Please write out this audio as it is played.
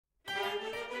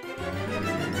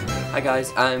Hi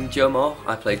guys, I'm Joe Moore.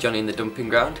 I play Johnny in the Dumping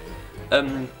Ground.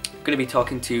 I'm going to be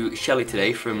talking to Shelley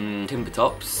today from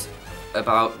Timbertops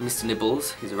about Mr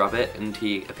Nibbles. He's a rabbit and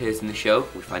he appears in the show.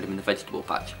 We find him in the vegetable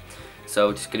patch.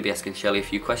 So just going to be asking Shelley a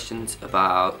few questions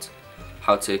about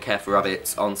how to care for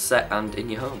rabbits on set and in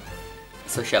your home.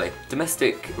 So Shelley,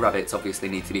 domestic rabbits obviously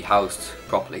need to be housed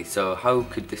properly, so how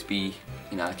could this be,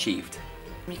 achieved?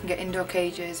 You can get indoor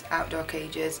cages, outdoor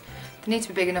cages. They need to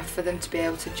be big enough for them to be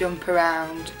able to jump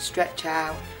around, stretch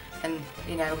out and,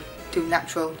 do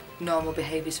natural, normal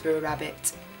behaviours for a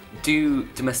rabbit. Do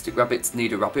domestic rabbits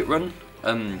need a rabbit run?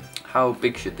 How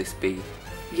big should this be?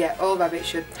 Yeah, all rabbits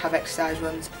should have exercise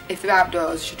runs. If they're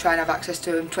outdoors, you should try and have access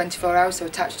to them 24 hours, so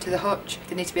attached to the hutch.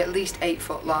 They need to be at least 8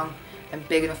 foot long and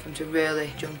big enough for them to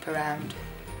really jump around.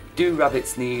 Do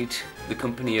rabbits need the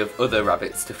company of other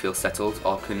rabbits to feel settled,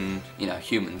 or can,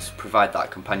 humans provide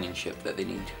that companionship that they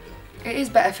need? It is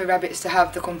better for rabbits to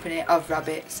have the company of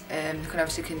rabbits.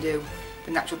 They can do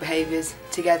the natural behaviours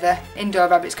together. Indoor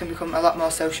rabbits can become a lot more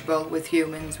sociable with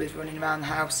humans, with running around the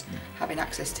house, having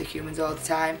access to humans all the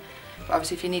time. But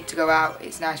obviously if you need to go out,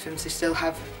 it's nice for them to still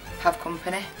have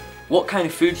company. What kind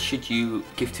of food should you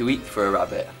give to eat for a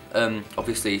rabbit?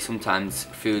 Obviously sometimes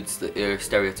foods that are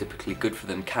stereotypically good for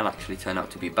them can actually turn out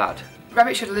to be bad.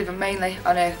 Rabbits should live mainly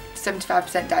on a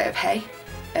 75% diet of hay,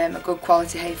 a good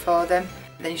quality hay for them.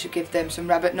 Then you should give them some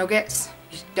rabbit nuggets.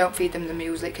 You don't feed them the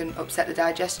muesli, it can upset the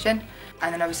digestion.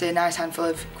 And then obviously a nice handful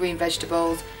of green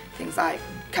vegetables, things like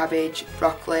cabbage,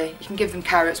 broccoli. You can give them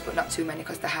carrots but not too many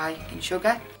because they're high in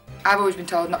sugar. I've always been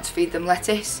told not to feed them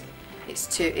lettuce. It's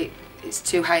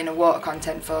too high in a water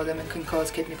content for them and can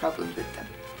cause kidney problems with them.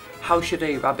 How should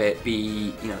a rabbit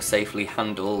be, safely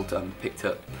handled and picked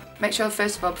up? Make sure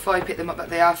first of all before you pick them up that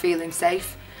they are feeling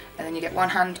safe, and then you get one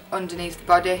hand underneath the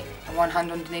body and one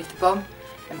hand underneath the bum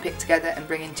and pick together and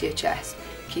bring into your chest,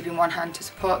 keeping one hand to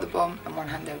support the bum and one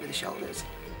hand over the shoulders.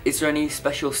 Is there any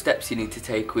special steps you need to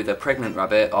take with a pregnant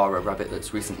rabbit or a rabbit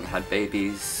that's recently had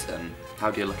babies?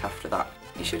 How do you look after that?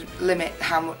 You should limit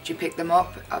how much you pick them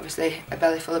up. Obviously a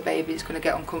belly full of baby is going to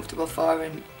get uncomfortable for her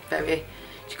and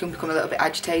she can become a little bit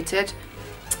agitated.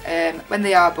 When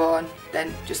they are born,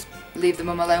 then just leave the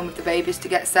mum alone with the babies to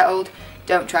get settled.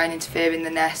 Don't try and interfere in the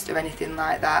nest or anything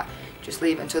like that. Just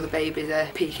leave it until the babies are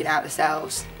peeking out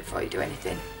themselves before you do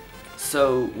anything.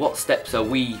 So what steps are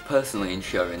we personally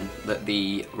ensuring that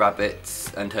the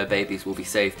rabbits and her babies will be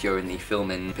safe during the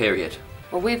filming period?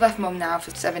 Well, we've left mum now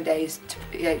for 7 days to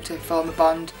be able to form a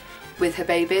bond with her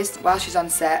babies. While she's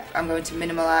on set, I'm going to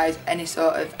minimalise any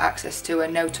sort of access to her,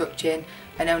 no touching,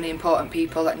 and only important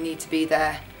people that need to be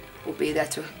there will be there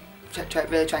to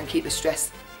really try and keep the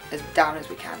stress as down as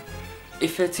we can.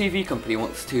 If a TV company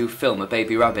wants to film a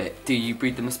baby rabbit, do you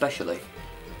breed them especially?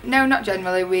 No, not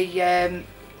generally. We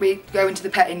go into the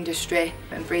pet industry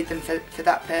and breed them for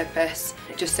that purpose.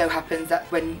 It just so happens that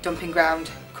when Dumping Ground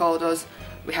called us,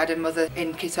 we had a mother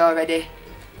in kit already,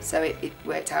 so it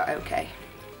worked out okay.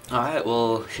 Alright,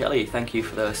 well Shelley, thank you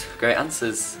for those great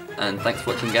answers, and thanks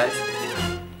for watching guys.